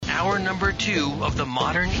number 2 of The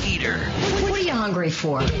Modern Eater. What are you hungry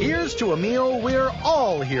for? Here's to a meal we're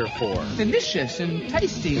all here for. Delicious and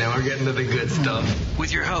tasty. Now we're getting to the good stuff.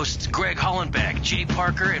 With your hosts, Greg Hollenbeck, Jay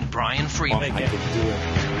Parker, and Brian Freeman.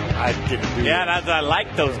 I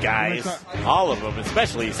like those guys. All of them,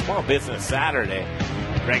 especially Small Business Saturday.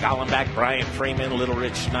 Greg Hollenbeck, Brian Freeman, Little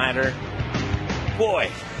Rich Schneider.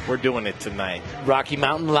 Boy, we're doing it tonight. Rocky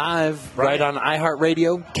Mountain Live, right on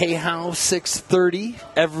iHeartRadio, K-House 630.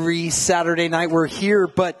 Every Saturday night we're here,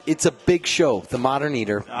 but it's a big show, The Modern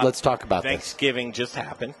Eater. Let's talk about Thanksgiving just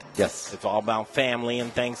happened. Yes. It's all about family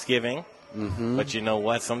and Thanksgiving. Mm-hmm. But you know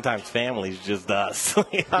what? Sometimes family's just us.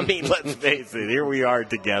 I mean, let's face it. Here we are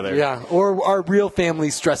together. Yeah, or our real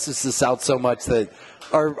family stresses us out so much that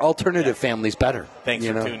our alternative family's better. Thanks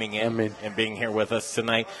for tuning in and being here with us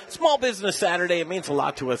tonight. Small Business Saturday, it means a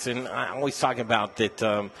lot to us. And I always talk about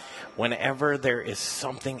that whenever there is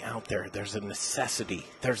something out there, there's a necessity,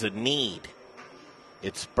 there's a need,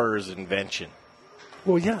 it spurs invention.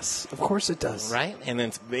 Well, yes, of course it does. Right? And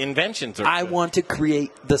inventions are I good. want to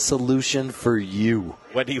create the solution for you.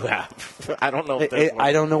 What do you have? I don't know.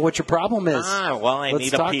 I don't know what your problem is. Well, I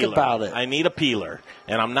need a peeler. Let's talk about it. I need a peeler,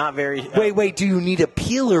 and I'm not very... Wait, do you need a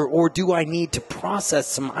peeler, or do I need to process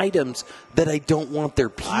some items that I don't want their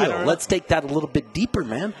peel? Let's take that a little bit deeper,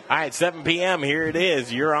 man. All right, 7 p.m., here it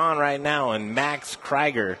is. You're on right now, and Max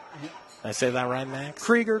Krieger... Did I say that right, Max?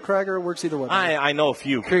 Krieger, works either way. I know a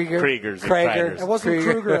few Kriegers. It wasn't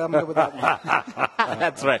Kruger. I'm good with that one.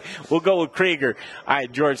 That's right. We'll go with Krieger. All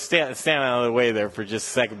right, George, stand out of the way there for just a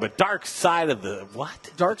second. But dark side of the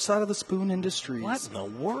what? Dark side of the spoon industries. What in the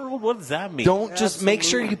world? What does that mean? Don't just make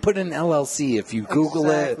sure you put an LLC if you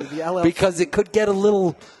Google it, because it could get a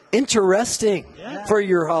little interesting for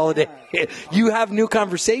your holiday. You have new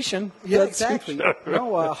conversation. Yeah, exactly.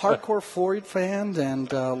 Hardcore Floyd fan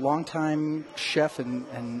and longtime chef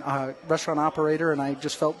and restaurant operator, and I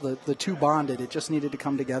just felt the two bonded. It just needed to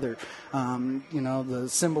come together. The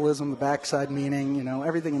symbolism, the backside meaning,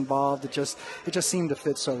 everything involved. It just seemed to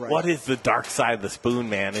fit so right. What is the dark side of the spoon,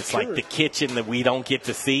 man? It's like the kitchen that we don't get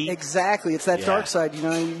to see. Exactly. It's that dark side.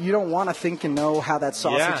 You don't want to think and know how that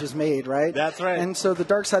sausage is made, right? That's right. And so the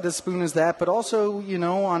dark side of the spoon is that, but also,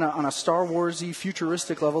 on a Star Wars-y,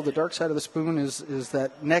 futuristic level, the dark side of the spoon is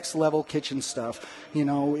that next-level kitchen stuff.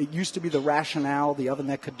 It used to be the rationale, the oven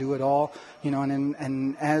that could do it all,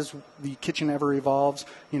 and as the kitchen ever evolves,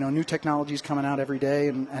 new technology is coming out every day,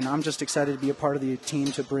 and I'm just excited to be a part of the team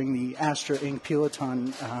to bring the Astra Ink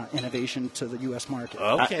Peel-A-Ton innovation to the U.S. market.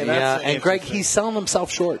 Okay, and Greg, he's selling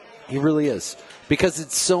himself short. He really is, because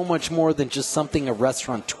it's so much more than just something a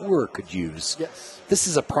restaurateur could use. Yes. This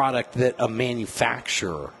is a product that a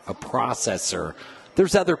manufacturer, a processor,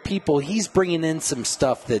 there's other people. He's bringing in some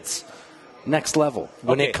stuff that's next level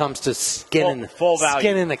when it comes to skinning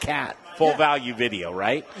a cat. Full value video,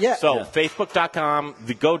 right? Yeah. So Facebook.com,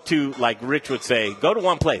 go to, like Rich would say, go to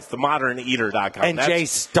one place, themoderneater.com. And Jay,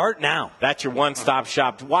 start now. That's your one-stop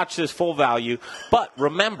shop. Watch this full value. But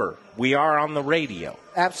remember, we are on the radio.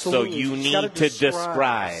 Absolutely. So you need to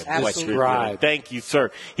describe what you're doing. Thank you,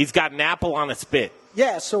 sir. He's got an apple on a spit.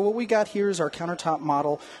 Yeah, so what we got here is our countertop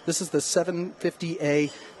model. This is the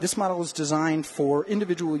 750A. This model is designed for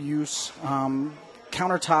individual use,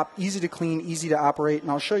 countertop, easy to clean, easy to operate. And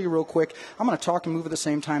I'll show you real quick. I'm going to talk and move at the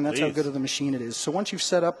same time. That's how good of the machine it is. So once you've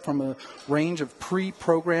set up from a range of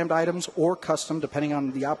pre-programmed items or custom, depending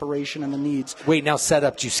on the operation and the needs. Wait, now set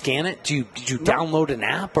up. Do you scan it? Did you download an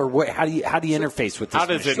app, or what? How do you interface with this? How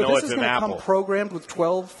does it know it's an apple? So this is going to come programmed with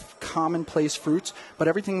 12 commonplace fruits, but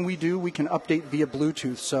everything we do, we can update via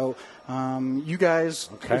Bluetooth. So you guys,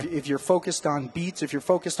 if you're focused on beets, if you're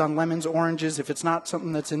focused on lemons, oranges, if it's not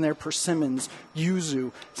something that's in there, persimmons,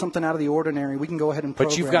 yuzu, something out of the ordinary, we can go ahead and program.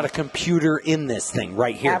 But you've got a computer in this thing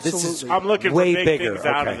right here. Absolutely. This is I'm looking way for big bigger things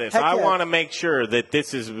out of this. I want to make sure that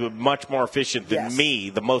this is much more efficient than me,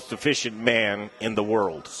 the most efficient man in the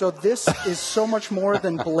world. So this is so much more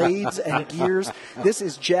than blades and gears. This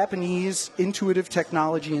is Japanese intuitive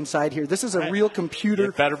technology inside here. This is a real computer.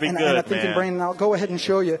 It better be and, good, and I think, man. Brandon, I'll go ahead and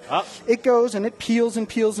show you. It goes and it peels and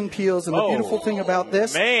peels and peels. And the beautiful thing about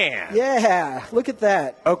this, yeah, look at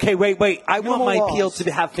that. Okay, wait. I want my walls. peel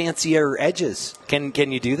to have fancier edges. Can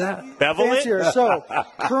you do that? Bevel fancier. it? So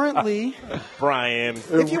currently, Brian,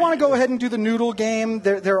 if you want to go ahead and do the noodle game,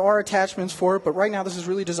 there are attachments for it. But right now, this is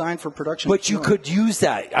really designed for production. But you could use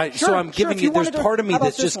that. So I'm giving you. There's part of me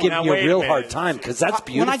that's just giving you a real hard time because that's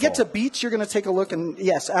beautiful. When I get to beets, you're going to take a look, and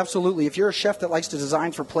yes, absolutely. If you're a chef that likes to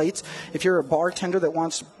design for plates, if you're a bartender that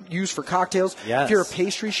wants to use for cocktails, if you're a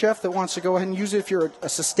pastry chef that wants to go ahead and use it, if you're a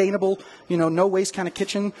sustainable, no waste kind of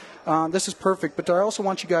kitchen, this is perfect. But I also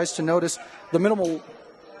want you guys to notice the minimal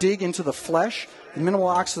dig into the flesh, minimal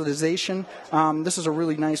oxidization. This is a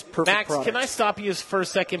really nice, perfect Max, product. can I stop you for a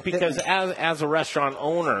second? Because as a restaurant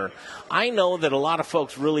owner, I know that a lot of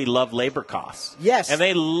folks really love labor costs. Yes. And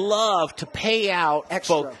they love to pay out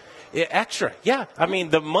Extra. Extra, yeah. I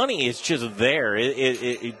mean, the money is just there.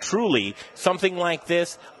 It truly, something like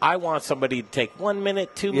this, I want somebody to take 1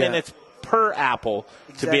 minute, 2 minutes per apple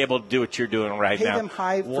to be able to do what you're doing right now. Pay them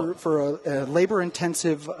high for a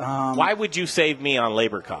labor-intensive. Why would you save me on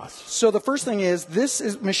labor costs? So the first thing is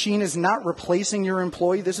machine is not replacing your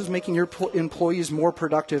employee. This is making your employees more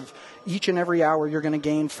productive each and every hour you're going to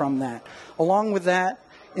gain from that. Along with that,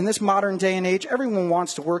 in this modern day and age, everyone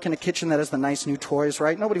wants to work in a kitchen that has the nice new toys,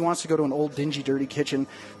 right? Nobody wants to go to an old, dingy, dirty kitchen.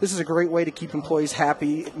 This is a great way to keep employees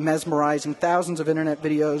happy, mesmerizing, thousands of internet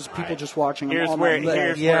videos, people just watching them all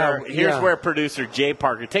night. Here's where producer Jay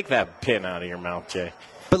Parker, take that pin out of your mouth, Jay.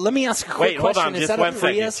 But let me ask a quick question. Hold on, is just that one a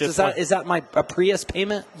Prius? second. Is that a Prius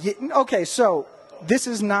payment? Yeah, okay, so this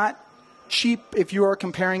is not cheap if you are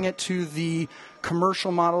comparing it to the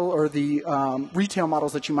commercial model or the retail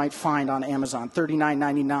models that you might find on Amazon,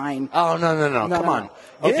 $39.99. Oh, no. Come on.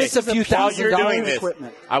 Okay, It's a few $1,000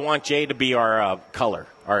 equipment. I want Jay to be our color,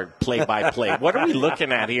 our play-by-play. What are we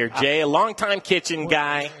looking at here, Jay? A long-time kitchen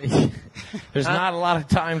guy. There's not a lot of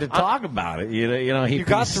time to talk about it. You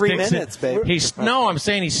got 3 minutes, babe. I'm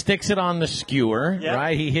saying he sticks it on the skewer,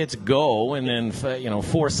 right? He hits go, and then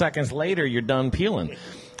 4 seconds later you're done peeling.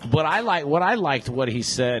 But what he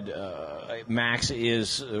said. Max,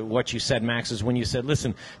 is what you said, Max, is when you said,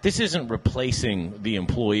 listen, this isn't replacing the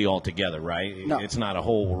employee altogether, right? No. It's not a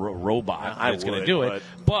whole robot that's going to do it.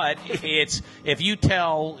 But it's if you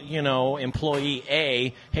tell, employee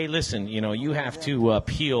A, hey, listen, you have to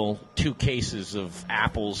peel 2 cases of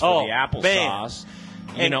apples for the applesauce.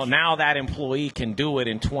 Now that employee can do it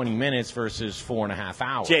in 20 minutes versus 4.5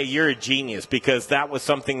 hours. Jay, you're a genius because that was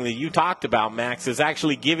something that you talked about, Max, is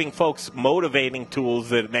actually giving folks motivating tools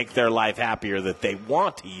that make their life happier that they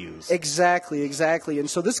want to use. Exactly. And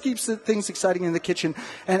so this keeps things exciting in the kitchen.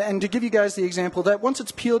 And to give you guys the example that once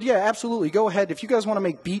it's peeled, absolutely, go ahead. If you guys want to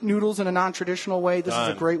make beet noodles in a non-traditional way, this is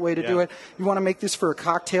a great way to do it. You want to make this for a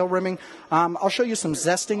cocktail rimming. I'll show you some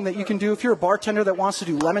zesting that you can do. If you're a bartender that wants to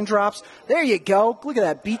do lemon drops, there you go. Look at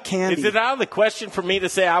that beet candy. Is it out of the question for me to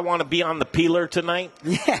say I want to be on the peeler tonight?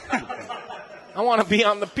 Yeah. I want to be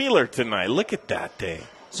on the peeler tonight. Look at that thing.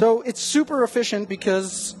 So it's super efficient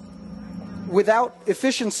because without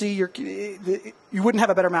efficiency, you wouldn't have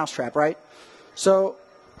a better mousetrap, right? So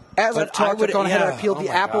as I've talked, I've gone ahead, I've peeled the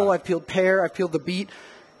apple, I've peeled pear, I've peeled the beet.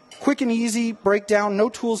 Quick and easy breakdown, no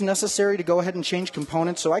tools necessary to go ahead and change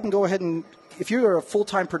components. So I can go ahead and, if you're a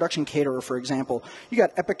full-time production caterer, for example, you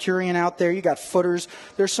got Epicurean out there, you got footers.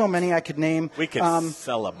 There's so many I could name. We could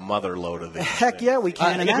sell a mother load of these. Heck yeah, we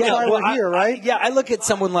can, and that's why we're here, right? I look at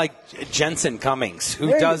someone like Jensen Cummings, who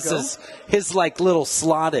does his little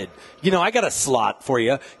slotted. I got a slot for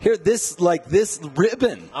you. Here, this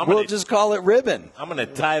ribbon. We'll just call it ribbon. I'm going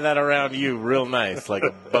to tie that around you real nice, like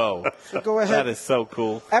a bow. So go ahead. That is so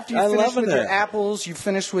cool. After you finish with your apples, you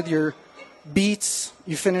finish with your beets,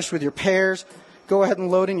 you finish with your pears, go ahead and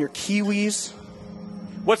load in your kiwis.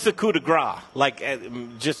 What's the coup de grace?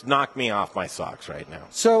 Just knock me off my socks right now.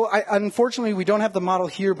 So, unfortunately, we don't have the model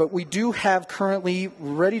here, but we do have currently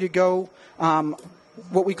ready to go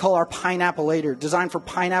what we call our pineapple-later, designed for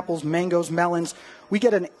pineapples, mangoes, melons. We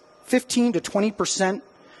get a 15 to 20%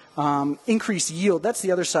 increased yield. That's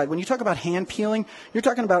the other side. When you talk about hand peeling, you're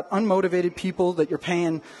talking about unmotivated people that you're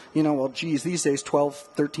paying, these days, 12,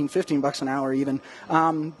 13, 15 bucks an hour even.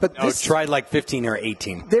 But tried like 15 or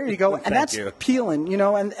 18. There you go. And that's peeling,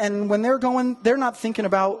 and when they're going, they're not thinking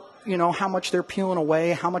about, how much they're peeling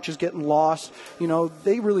away, how much is getting lost.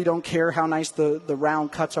 They really don't care how nice the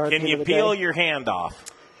round cuts are. Can you peel your hand off?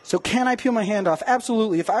 So can I peel my hand off?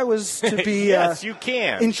 Absolutely. If I was to be yes, you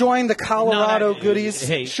can. Enjoying the Colorado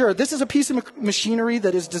goodies, sure. This is a piece of machinery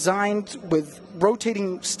that is designed with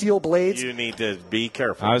rotating steel blades. You need to be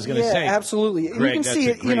careful. I was going to say. Absolutely. And Greg, you can see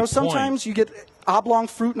it, sometimes you get oblong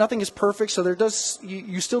fruit. Nothing is perfect, so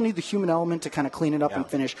you still need the human element to kind of clean it up and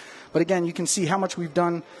finish. But again, you can see how much we've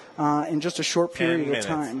done in just a short period of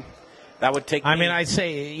time. That would take. I'd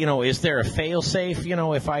say, is there a fail-safe?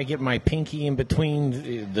 If I get my pinky in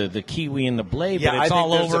between the kiwi and the blade, yeah, but it's I think all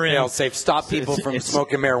there's over. A fail-safe. Stop people from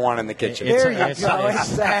smoking marijuana in the kitchen. There you go.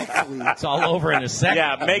 Exactly. It's all over in a second.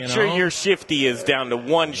 Yeah, make sure your shifty is down to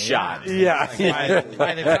one shot. Yeah.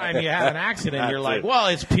 By the time you have an accident, you're like, well,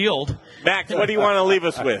 it's peeled. Max, what do you want to leave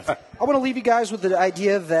us with? I want to leave you guys with the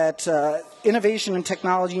idea that innovation and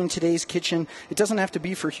technology in today's kitchen, it doesn't have to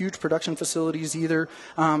be for huge production facilities either.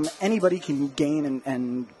 Anybody can gain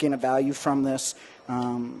and gain a value from this.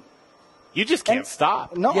 You just can't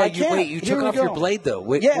stop. No, yeah, I can't. You took off your blade, though.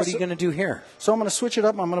 What are you going to do here? So I'm going to switch it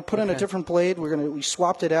up. I'm going to put in a different blade. We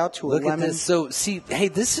swapped it out to a lemon. Look at this. So, see, hey,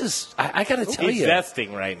 this is, I got to tell you. He's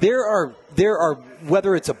zesting right now. There are,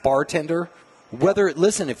 whether it's a bartender,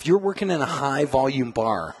 listen, if you're working in a high-volume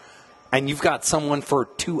bar and you've got someone for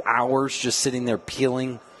 2 hours just sitting there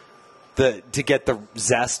peeling to get the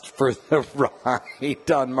zest for the ride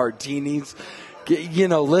on martinis,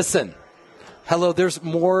 listen. Hello, there's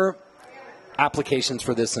more applications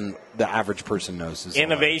for this than the average person knows.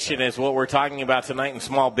 Innovation is what we're talking about tonight in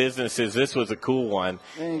small businesses. This was a cool one.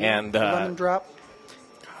 And lemon drop.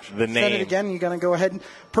 The name. Said it again. You're going to go ahead.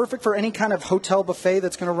 Perfect for any kind of hotel buffet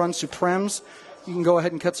that's going to run Supremes. You can go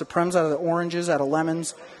ahead and cut Supremes out of the oranges, out of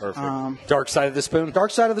lemons. Perfect. Dark Side of the Spoon? Dark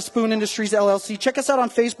Side of the Spoon Industries, LLC. Check us out on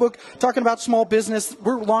Facebook, talking about small business.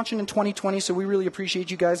 We're launching in 2020, so we really appreciate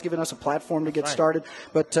you guys giving us a platform to get started.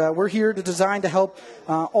 But we're here to design to help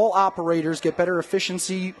all operators get better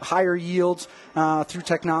efficiency, higher yields through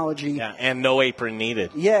technology. Yeah, and no apron needed.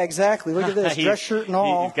 Yeah, exactly. Look at this. Dress shirt and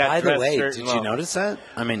all. By the way, did you notice that?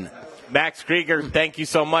 I mean, Max Krieger, thank you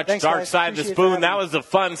so much. Thanks, Dark guys. Side of the Appreciate Spoon. having That me. was a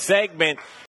fun segment.